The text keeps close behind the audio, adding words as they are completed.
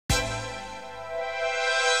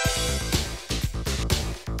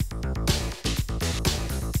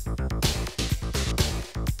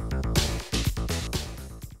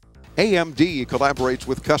AMD collaborates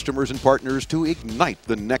with customers and partners to ignite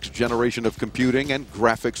the next generation of computing and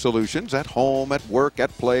graphic solutions at home, at work, at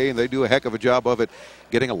play, and they do a heck of a job of it,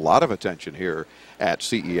 getting a lot of attention here at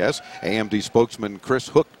CES. AMD spokesman Chris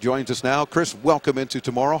Hook joins us now. Chris, welcome into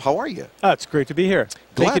Tomorrow. How are you? It's great to be here.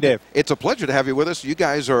 Thank you, Dave. It's a pleasure to have you with us. You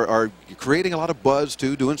guys are creating a lot of buzz,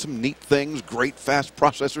 too, doing some neat things, great fast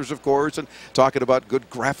processors, of course, and talking about good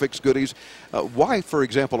graphics goodies. Why, for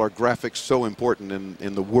example, are graphics so important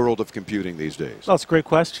in the world of computing these days? Well, it's a great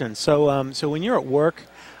question. So when you're at work,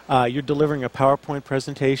 you're delivering a PowerPoint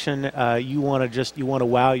presentation. You want to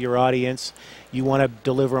wow your audience. You want to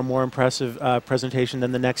deliver a more impressive presentation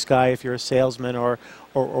than the next guy if you're a salesman or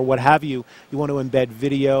what have you. You want to embed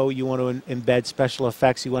video. You want to embed special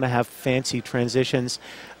effects. You want to have fancy transitions.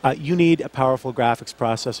 You need a powerful graphics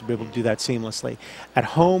processor to be able to do that seamlessly. At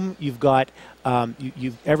home, you've got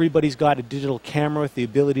everybody's got a digital camera with the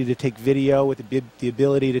ability to take video, with the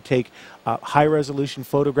ability to take high-resolution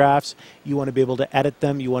photographs. You want to be able to edit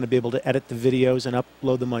them. You want to be able to edit the videos and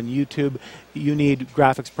upload them on YouTube. You need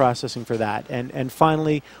graphics processing for that. And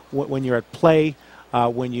finally, when you're at play,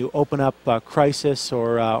 when you open up Crisis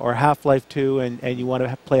or Half-Life 2 and you want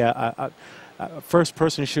to play a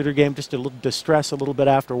first-person shooter game just to distress a little bit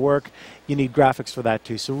after work, you need graphics for that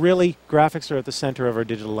too. So really, graphics are at the center of our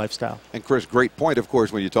digital lifestyle. And Chris, great point, of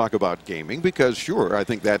course, when you talk about gaming, because sure, I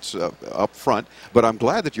think that's up front, but I'm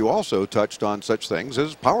glad that you also touched on such things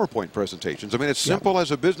as PowerPoint presentations. I mean, it's simple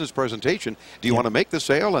as a business presentation. Do you want to make the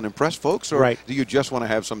sale and impress folks, or do you just want to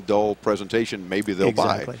have some dull presentation maybe they'll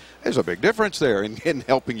buy? There's a big difference there in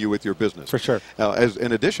helping you with your business. For sure. Now,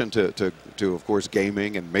 in addition to, of course,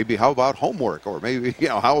 gaming, and maybe how about homework? Or maybe,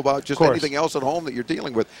 how about just anything else at home that you're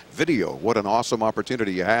dealing with? Video. What an awesome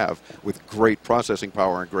opportunity you have with great processing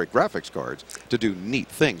power and great graphics cards to do neat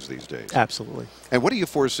things these days. Absolutely. And what do you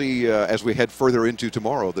foresee as we head further into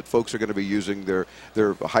tomorrow that folks are going to be using their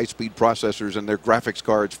high-speed processors and their graphics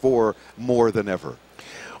cards for more than ever?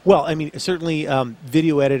 Well, I mean, certainly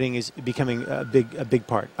video editing is becoming a big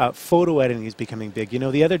part. Photo editing is becoming big. You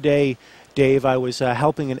know, the other day, Dave, I was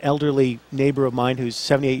helping an elderly neighbor of mine who's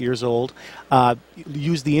 78 years old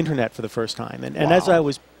use the internet for the first time. And as I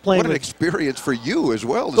was playing what an experience for you as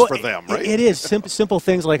well as for them, right? It is. Simple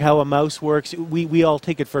things like how a mouse works. We all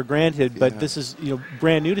take it for granted, but this is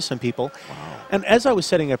brand new to some people. Wow. And as I was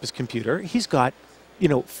setting up his computer, he's got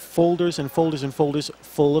folders and folders and folders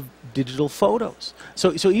full of digital photos.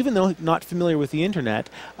 So even though not familiar with the internet,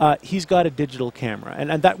 he's got a digital camera,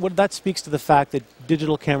 and that speaks to the fact that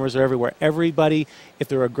digital cameras are everywhere. Everybody, if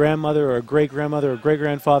they're a grandmother or a great-grandmother or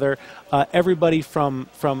great-grandfather, everybody from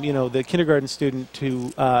the kindergarten student to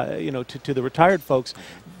to the retired folks,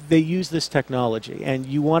 they use this technology, and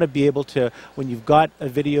you want to be able to, when you've got a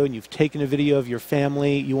video and you've taken a video of your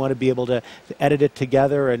family, you want to be able to edit it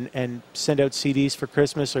together and send out CDs for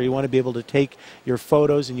Christmas, or you want to be able to take your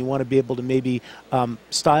photos and you want to be able to maybe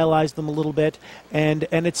stylize them a little bit, and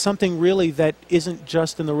it's something really that isn't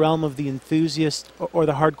just in the realm of the enthusiast or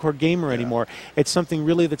the hardcore gamer anymore. It's something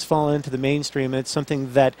really that's fallen into the mainstream, and it's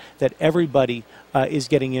something that everybody is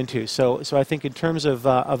getting into. So I think in terms of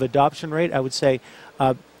adoption rate, I would say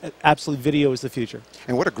absolutely video is the future.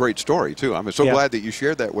 And what a great story, too. I'm so glad that you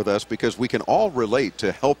shared that with us, because we can all relate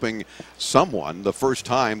to helping someone the first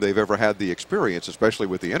time they've ever had the experience, especially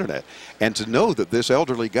with the internet. And to know that this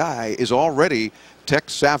elderly guy is already tech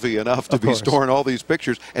savvy enough to be storing all these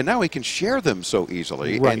pictures, and now he can share them so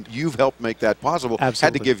easily, and you've helped make that possible. Absolutely.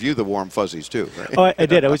 Had to give you the warm fuzzies, too. Right? Oh, I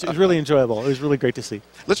did. It was really enjoyable. It was really great to see.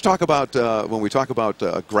 Let's talk about, when we talk about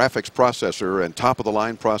graphics processor and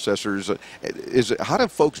top-of-the-line processors, how do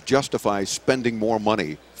folks justify spending more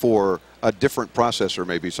money for a different processor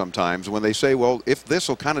maybe sometimes when they say, well, if this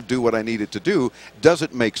will kind of do what I need it to do, does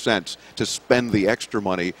it make sense to spend the extra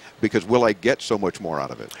money, because will I get so much more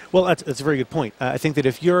out of it? Well, that's a very good point. I think that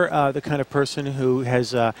if you're the kind of person who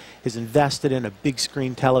has invested in a big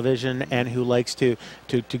screen television and who likes to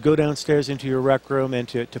go downstairs into your rec room and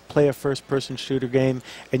to play a first-person shooter game,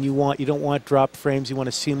 and you don't want drop frames, you want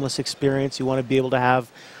a seamless experience, you want to be able to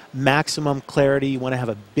have maximum clarity, you want to have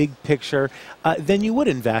a big picture, then you would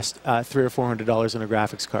invest $300 or $400 in a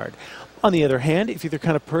graphics card. On the other hand, if you're the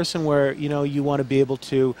kind of person where you want to be able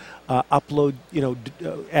to upload,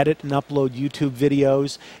 edit and upload YouTube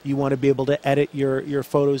videos, you want to be able to edit your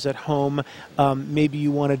photos at home, maybe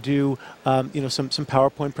you want to do some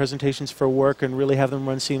PowerPoint presentations for work and really have them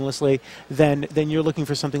run seamlessly, then you're looking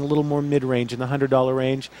for something a little more mid-range in the $100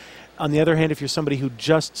 range. On the other hand, if you're somebody who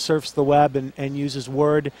just surfs the web and uses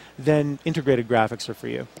Word, then integrated graphics are for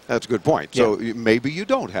you. That's a good point. So maybe you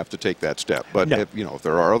don't have to take that step, but if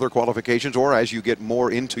there are other qualifications applications, or as you get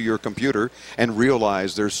more into your computer and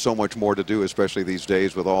realize there's so much more to do, especially these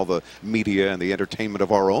days with all the media and the entertainment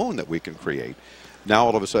of our own that we can create. Now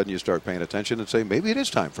all of a sudden you start paying attention and say, maybe it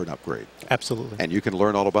is time for an upgrade. Absolutely. And you can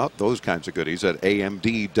learn all about those kinds of goodies at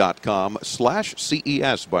amd.com/CES,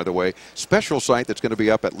 by the way. Special site that's going to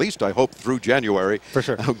be up at least, I hope, through January. For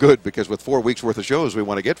sure. Oh, good, because with 4 weeks worth of shows, we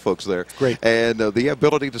want to get folks there. Great. And the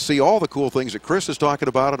ability to see all the cool things that Chris is talking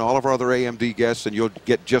about and all of our other AMD guests, and you'll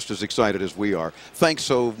get just as excited as we are. Thanks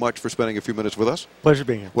so much for spending a few minutes with us. Pleasure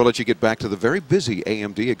being here. We'll let you get back to the very busy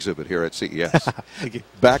AMD exhibit here at CES. Thank you.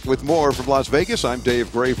 Back with more from Las Vegas. I'm Dave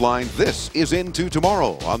Graveline. This is Into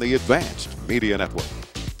Tomorrow on the Advanced Media Network.